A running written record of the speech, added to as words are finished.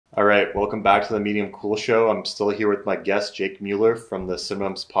All right, welcome back to the Medium Cool Show. I'm still here with my guest, Jake Mueller from the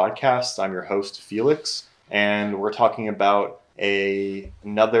Synopsis podcast. I'm your host, Felix, and we're talking about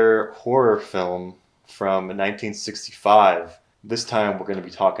another horror film from 1965. This time we're going to be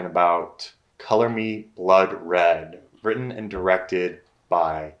talking about Color Me Blood Red, written and directed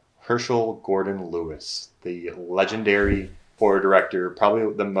by Herschell Gordon Lewis, the legendary horror director,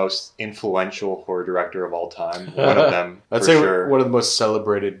 probably the most influential horror director of all time. One of them, I'd for say sure. one of the most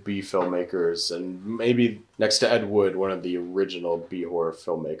celebrated B filmmakers, and maybe next to Ed Wood, one of the original B horror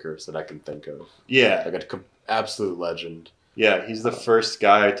filmmakers that I can think of. Yeah, Like an absolute legend. yeah, he's the first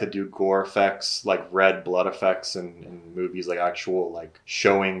guy to do gore effects, like red blood effects in movies, like actual like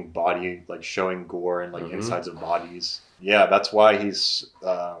showing body, like showing gore and like insides of bodies. Yeah, that's why he's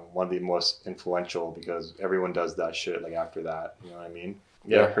one of the most influential, because everyone does that shit like after that. You know what I mean?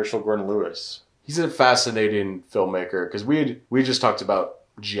 Yeah, Herschell Gordon Lewis. He's a fascinating filmmaker because we just talked about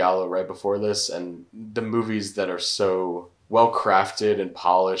Giallo right before this, and the movies that are so well crafted and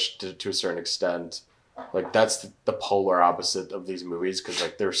polished to a certain extent. Like that's the polar opposite of these movies, because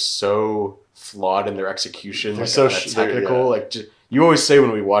like they're so flawed in their execution. They're like, so technical. yeah. Like you always say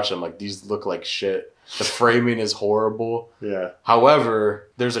when we watch them, like these look like shit. The framing is horrible. Yeah. However,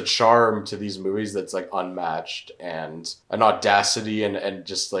 there's a charm to these movies that's like unmatched, and an audacity and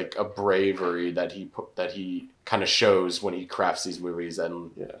just like a bravery that he kind of shows when he crafts these movies.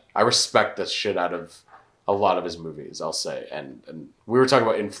 And Yeah. I respect the shit out of a lot of his movies, I'll say. And we were talking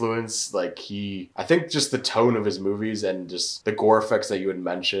about influence. Like I think just the tone of his movies and just the gore effects that you had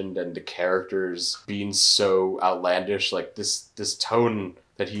mentioned and the characters being so outlandish, like this tone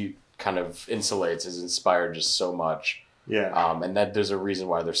that he kind of insulates is inspired just so much. Yeah. And that there's a reason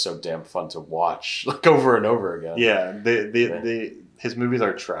why they're so damn fun to watch, like over and over again. Yeah. His movies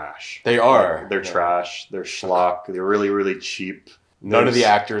are trash. They are. Like, they're trash. They're schlock. They're really, really cheap. None of the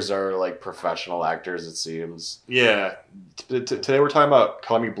actors are like professional actors, it seems. Yeah. Today we're talking about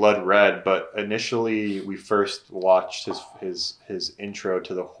Color Me Blood Red, but initially we first watched his intro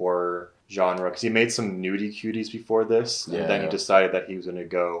to the horror genre, because he made some nudie cuties before this, and then he decided that he was going to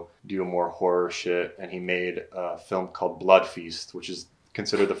go do more horror shit, and he made a film called Blood Feast, which is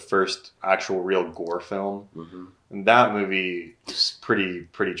considered the first actual real gore film. Mm-hmm. And that movie is pretty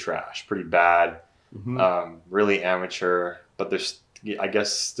trash, pretty bad, really amateur, but there's, I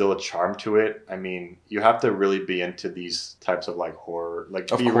guess, still a charm to it. I mean, you have to really be into these types of like horror,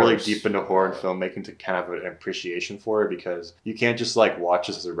 like be really deep into horror and filmmaking to kind of have an appreciation for it, because you can't just like watch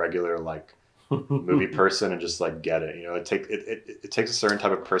this as a regular like movie person and just like get it. You know, it takes a certain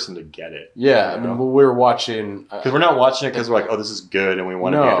type of person to get it. Yeah, I mean, we were watching because we're not watching it because we're like, oh, this is good and we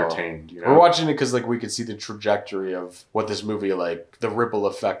want to be entertained. You know? We're watching it because like we could see the trajectory of what this movie, like the ripple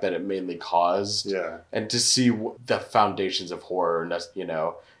effect that it mainly caused. Yeah, and to see the foundations of horror, and that's, you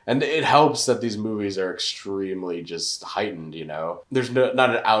know. And it helps that these movies are extremely just heightened, you know. There's not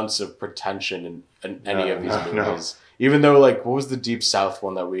an ounce of pretension in any of these movies. No. Even though, like, what was the Deep South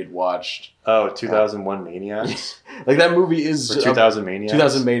one that we had watched? Oh, 2001 Maniacs? Like, that movie is... Or 2000 Maniacs?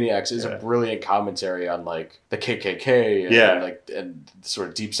 2000 Maniacs is a brilliant commentary on, like, the KKK and, and sort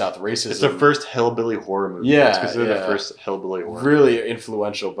of Deep South racism. It's the first hillbilly horror movie. Yeah, it's considered the first hillbilly horror really movie.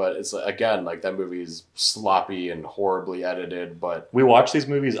 Influential, but it's, again, like, that movie is sloppy and horribly edited, but... We watch these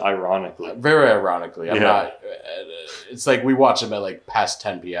movies ironically. Very ironically. I'm not... It's like we watch them at, like, past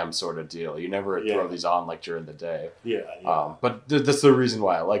 10 p.m. sort of deal. You never throw these on, like, during the day. Yeah. But that's the reason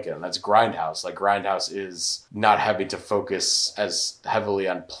why I like it, and that's Grindhouse. Like, Grindhouse is not having to focus as heavily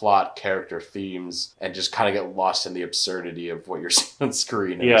on plot, character, themes, and just kind of get lost in the absurdity of what you're seeing on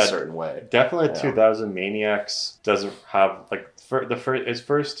screen in a certain way. Definitely 2000 Maniacs doesn't have, like, its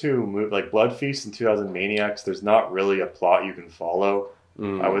first two movies, like Blood Feast and 2000 Maniacs, there's not really a plot you can follow,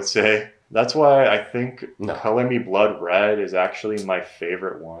 I would say. That's why I think Color Me Blood Red is actually my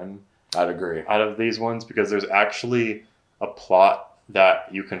favorite one. I'd agree. Out of these ones, because there's actually a plot that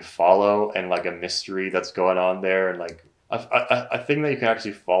you can follow and like a mystery that's going on there, and like a thing that you can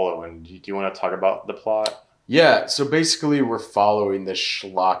actually follow. And do you want to talk about the plot? Yeah, so basically we're following this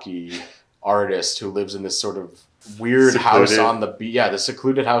schlocky artist who lives in this sort of weird house on the beach. Yeah, the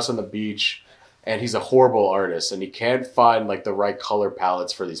secluded house on the beach. And he's a horrible artist, and he can't find like the right color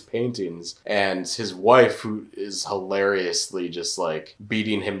palettes for these paintings. And his wife, who is hilariously just like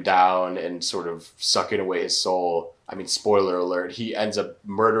beating him down and sort of sucking away his soul. I mean, spoiler alert, he ends up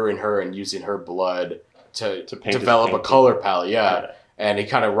murdering her and using her blood to develop a color palette. Yeah. And he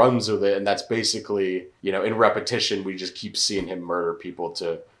kind of runs with it, and that's basically, you know, in repetition, we just keep seeing him murder people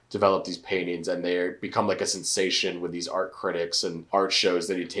to develop these paintings, and they become like a sensation with these art critics and art shows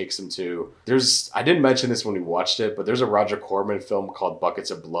that he takes them to. I didn't mention this when we watched it, but there's a Roger Corman film called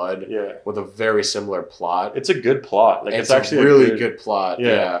Buckets of Blood with a very similar plot. It's a good plot. Like, it's actually a really good plot.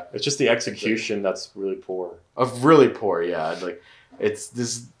 Yeah. It's just the execution that's really poor. Really poor, yeah. Like, it's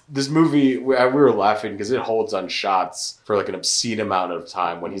this movie, we were laughing because it holds on shots for like an obscene amount of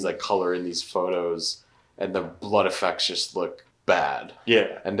time when he's like coloring these photos, and the blood effects just look bad.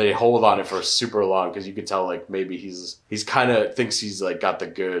 Yeah. And they hold on it for super long because you could tell like maybe he's kind of thinks he's like got the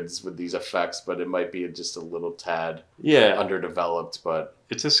goods with these effects, but it might be just a little tad underdeveloped. But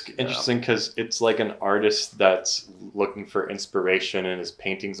it's just interesting because it's like an artist that's looking for inspiration and his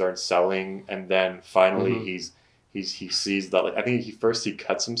paintings aren't selling, and then finally he sees that, like, I think he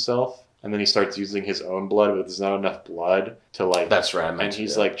cuts himself, and then he starts using his own blood, but there's not enough blood to, like... That's right. And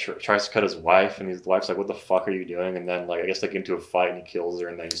he's like tries to cut his wife, and his wife's like, "What the fuck are you doing?" And then, like, I guess they get into a fight, and he kills her,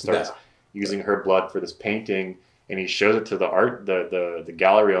 and then he starts using her blood for this painting, and he shows it to the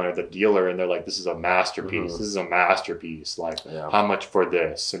gallery owner, the dealer, and they're like, "This is a masterpiece. This is a masterpiece. Like, how much for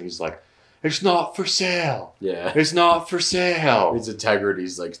this?" And he's like, "It's not for sale. Yeah, it's not for sale." His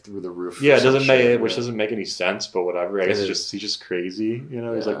integrity's like through the roof. Yeah, which doesn't make any sense, but whatever. I guess he's just crazy. You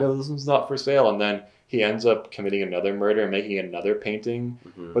know, he's like, "No, this one's not for sale," and then he ends up committing another murder and making another painting.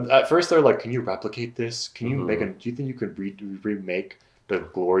 But at first they're like, "Can you replicate this? Can you do you think you could remake the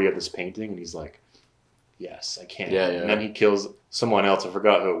glory of this painting?" And he's like, "Yes, I can." And then he kills someone else. I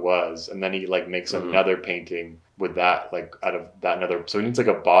forgot who it was. And then he like makes another painting with that, like out of that another. So he needs like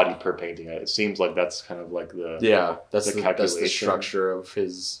a body per painting. It seems like that's kind of like that's the structure of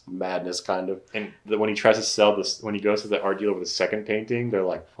his madness, kind of. And when he tries to sell this, when he goes to the art dealer with the second painting, they're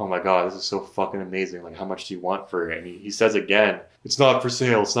like, "Oh my god, this is so fucking amazing! Like, how much do you want for it?" And he says again, "It's not for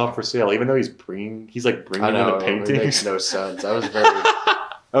sale. It's not for sale." Even though he's bringing in the paintings. It makes no sense.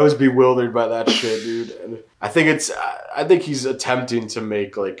 I was bewildered by that shit, dude. And I think he's attempting to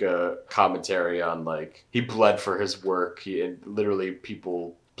make like a commentary on like he bled for his work. Literally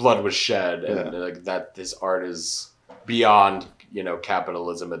blood was shed, and like that his art is beyond,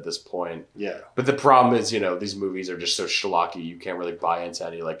 capitalism at this point. Yeah. But the problem is, these movies are just so schlocky. You can't really buy into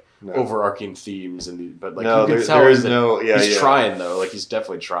any like overarching themes, but like you can tell he's trying though. Like he's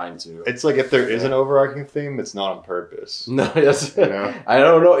definitely trying to. It's like if there is an overarching theme, it's not on purpose. No, yes. I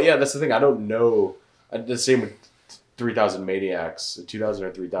don't know. Yeah, that's the thing. I don't know. The same with 3,000 Maniacs, 2,000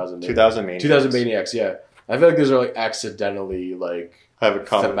 or 3,000. 2,000 Maniacs. 2,000 Maniacs. Yeah, I feel like those are like accidentally like. Have a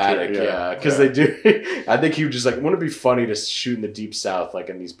thematic, because they do. I think he would just like, wouldn't it be funny to shoot in the Deep South, like,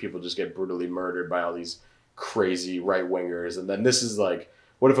 and these people just get brutally murdered by all these crazy right wingers, and then this is like,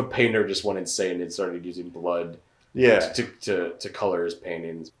 what if a painter just went insane and started using blood, to color his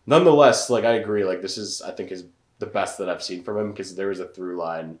paintings? Nonetheless, like I agree, like this is I think is the best that I've seen from him because there is a through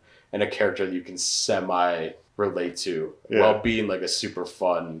line and a character that you can semi relate to while being like a super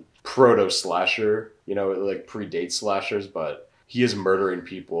fun proto slasher, like predates slashers, but. He is murdering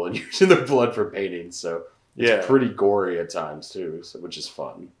people and using their blood for paintings, so it's pretty gory at times too, which is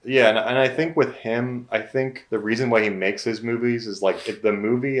fun. Yeah, and I think with him, I think the reason why he makes his movies is like if the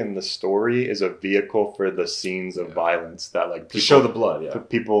movie and the story is a vehicle for the scenes of violence that like to show the blood. Yeah, for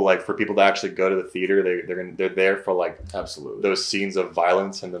people to actually go to the theater, they're there for like absolutely those scenes of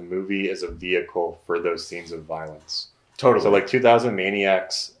violence, and the movie is a vehicle for those scenes of violence. Totally. So like 2,000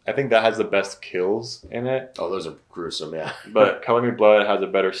 Maniacs, I think that has the best kills in it. Oh, those are gruesome, yeah. But Color Me Blood has a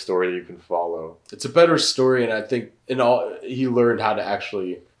better story that you can follow. It's a better story, and I think he learned how to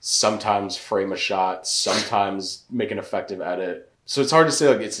actually sometimes frame a shot, sometimes make an effective edit. So it's hard to say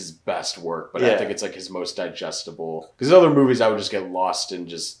like it's his best work, but I think it's like his most digestible. Because other movies I would just get lost in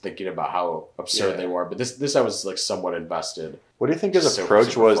just thinking about how absurd they were. But this I was like somewhat invested. What do you think his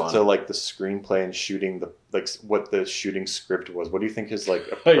approach was to like the screenplay and shooting what the shooting script was? What do you think his like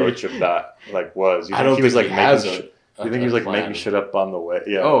approach of that like was? You think I don't he was think like he has making you think he was like making shit up on the way?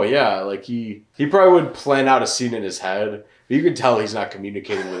 Yeah. Oh yeah, like he probably would plan out a scene in his head, but you can tell he's not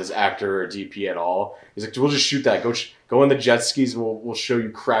communicating with his actor or DP at all. He's like, "We'll just shoot that. Go on the jet skis, and we'll show you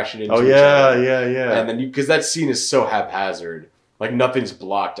crashing into each other." Yeah. And then because that scene is so haphazard, like nothing's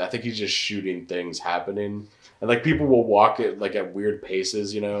blocked. I think he's just shooting things happening, and like people will walk it like at weird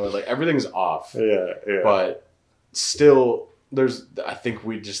paces, and like everything's off. Yeah. But still, there's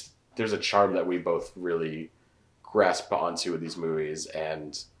a charm that we both really grasp onto with these movies.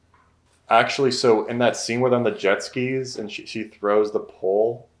 And actually, so in that scene where they're on the jet skis and she throws the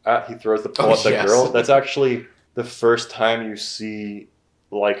pole at the girl, that's actually the first time you see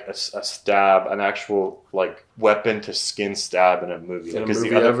like a stab, an actual like weapon to skin stab in a movie. Because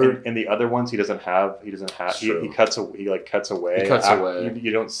in the other ones he doesn't have he cuts away.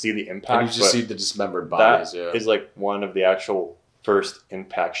 You don't see the impact. And you just see the dismembered bodies. That is like one of the actual first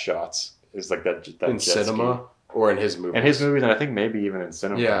impact shots. Is like that in cinema or in his movies. In his movies, and I think maybe even in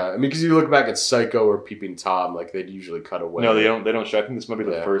cinema. Yeah, I mean, because you look back at Psycho or Peeping Tom, like they'd usually cut away. No, they don't show. I think this might be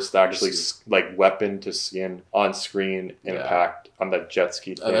the first actually like weapon to skin on screen impact on that jet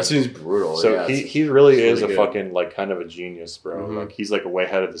ski thing. That seems brutal. So he really is a fucking like kind of a genius, bro. Mm-hmm. Like he's like way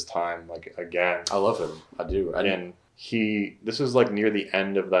ahead of his time. Like again, I love him. I do. And this was like near the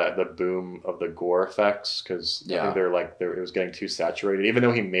end of the boom of the gore effects because I think it was getting too saturated. Even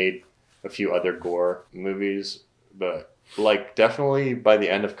though he made a few other gore movies, but like definitely by the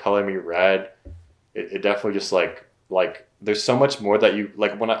end of Color Me Red, it definitely just like there's so much more that you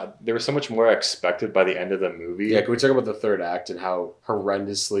like there was so much more I expected by the end of the movie. Yeah, can we talk about the third act and how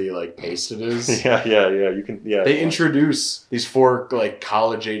horrendously like paced it is? Yeah. You can. Yeah. They introduce these 4 like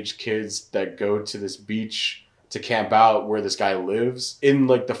college age kids that go to this beach to camp out where this guy lives in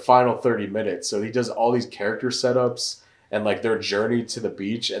like the final 30 minutes. So he does all these character setups and like their journey to the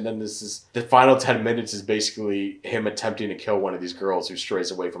beach, and then the final 10 minutes is basically him attempting to kill one of these girls who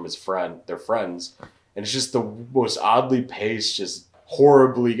strays away from their friends, and it's just the most oddly paced, just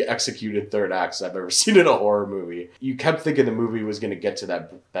horribly executed third acts I've ever seen in a horror movie. You kept thinking the movie was going to get to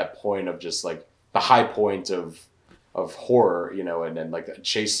that point of just like the high point of horror, you know, and then like a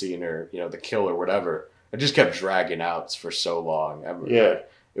chase scene or you know the kill or whatever. It just kept dragging out for so long.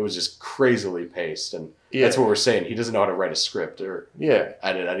 It was just crazily paced, and that's what we're saying. He doesn't know how to write a script or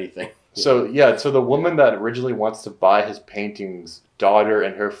edit anything. So the woman that originally wants to buy his paintings, daughter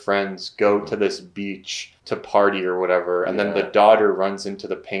and her friends go to this beach to party or whatever, and then the daughter runs into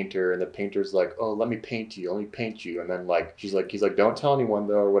the painter, and the painter's like, "Oh, let me paint you, and then like he's like, "Don't tell anyone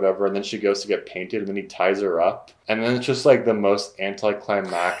though," or whatever, and then she goes to get painted, and then he ties her up, and then it's just like the most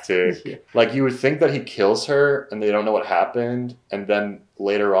anticlimactic. Like you would think that he kills her, and they don't know what happened, and then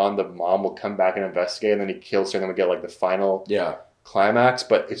later on the mom will come back and investigate, and then he kills her, and then we get like the final climax.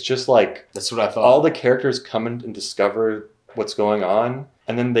 But it's just like that's what I thought. All the characters come in and discover what's going on,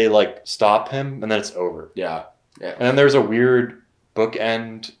 and then they like stop him, and then it's over. Yeah. And then there's a weird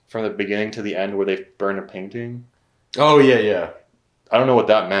bookend from the beginning to the end where they burn a painting. Oh yeah. I don't know what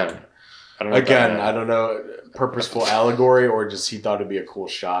that meant. I don't know. Purposeful allegory, or just he thought it'd be a cool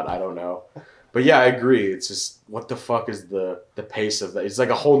shot. I don't know. But yeah, I agree. It's just, what the fuck is the pace of that? It's like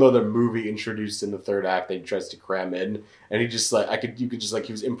a whole nother movie introduced in the third act that he tries to cram in. And he just like, he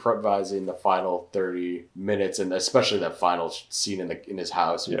was improvising the final 30 minutes, and especially that final scene in his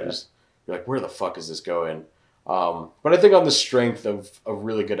house. You're like, where the fuck is this going? But I think on the strength of a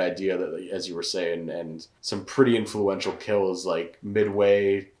really good idea that, as you were saying, and some pretty influential kills like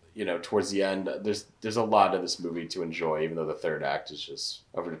midway, you know, towards the end, there's a lot of this movie to enjoy, even though the third act is just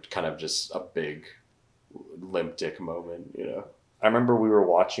kind of just a big limp dick moment, you know. I remember we were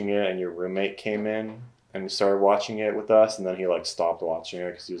watching it, and your roommate came in and started watching it with us, and then he like stopped watching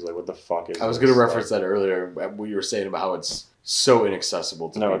it because he was like, "What the fuck is?" I was going to reference that earlier. What you were saying about how it's so inaccessible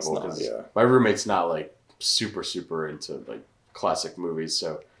to people. It's not, my roommate's not like super into like classic movies,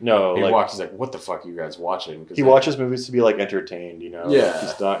 so no, he's like, "What the fuck are you guys watching?" He watches movies to be like entertained, you know. Yeah,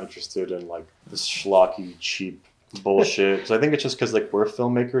 he's not interested in like this schlocky, cheap bullshit. So I think it's just because like we're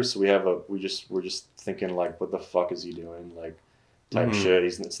filmmakers, so we're just thinking like, what the fuck is he doing, like type shit.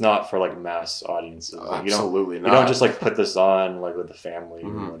 It's not for like mass audiences. Like, absolutely not. You don't just like put this on like with the family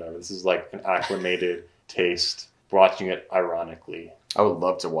or whatever. This is like an acclimated taste. Watching it ironically. I would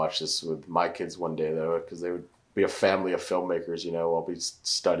love to watch this with my kids one day though, because they would be a family of filmmakers, you know. I'll be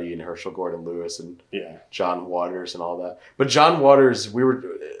studying Herschell Gordon Lewis and John Waters and all that. But John Waters,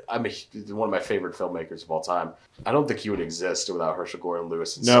 I'm one of my favorite filmmakers of all time. I don't think he would exist without Herschell Gordon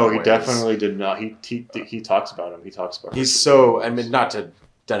Lewis. No, he definitely did not. He talks about him. He talks about. He's so. I mean, not to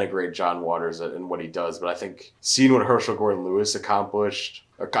denigrate John Waters and what he does, but I think seeing what Herschell Gordon Lewis accomplished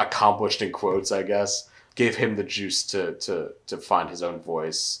in quotes, I guess, gave him the juice to find his own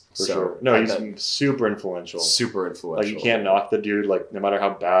voice. For sure. No, he's super influential. Super influential. Like, you can't knock the dude, like, no matter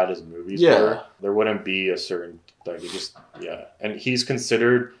how bad his movies were, there wouldn't be a certain, like, And he's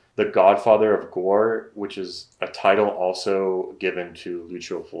considered the godfather of gore, which is a title also given to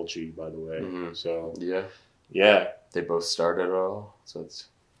Lucio Fulci, by the way. Mm-hmm. So, yeah. They both started it all, so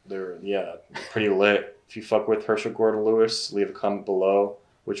they're pretty lit. If you fuck with Herschell Gordon Lewis, leave a comment below.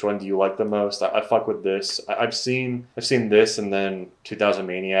 Which one do you like the most? I fuck with this. I've seen this, and then 2000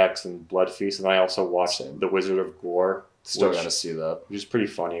 Maniacs and Blood Feast, and I also watched The Wizard of Gore. Still got to see that. Which is pretty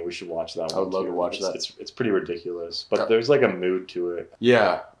funny. We should watch that one. I would love to watch that. It's pretty ridiculous, but there's like a mood to it.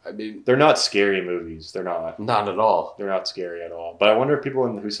 Yeah, I mean, they're not scary movies. They're not. Not at all. They're not scary at all. But I wonder if people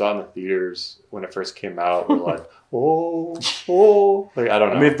who saw it in the theaters when it first came out were like, oh, like I don't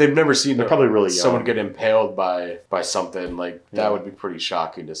know. I mean, if they've never seen, they're probably really young. Someone get impaled by something like that would be pretty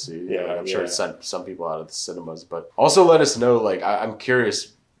shocking to see. Yeah, like, I'm sure it sent some people out of the cinemas. But also let us know. Like, I'm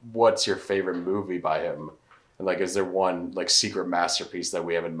curious, what's your favorite movie by him? And like, is there one like secret masterpiece that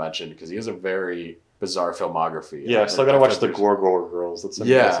we haven't mentioned? Because he has a very bizarre filmography. Yeah, so I gotta watch the Gorgor Girls. That's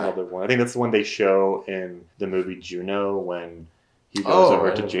another one. I think that's the one they show in the movie Juno when he goes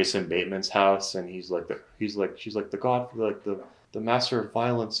over to Jason Bateman's house and she's like the god, like the master of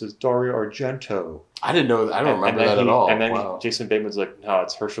violence is Dario Argento. I didn't know. I don't remember that at all. And then Jason Bateman's like, no,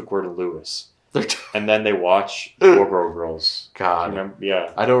 it's Herschell Gordon Lewis. And then they watch Gorgor Girls. God.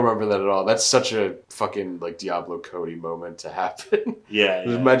 Yeah. I don't remember that at all. That's such a fucking like Diablo Cody moment to happen. Yeah.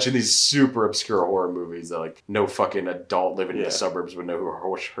 Just mention these super obscure horror movies that like no fucking adult living in the suburbs would know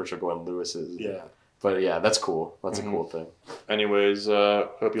who Herschell Gordon Lewis is. Yeah. But yeah, that's cool. That's a cool thing. Anyways,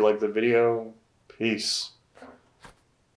 hope you liked the video. Peace.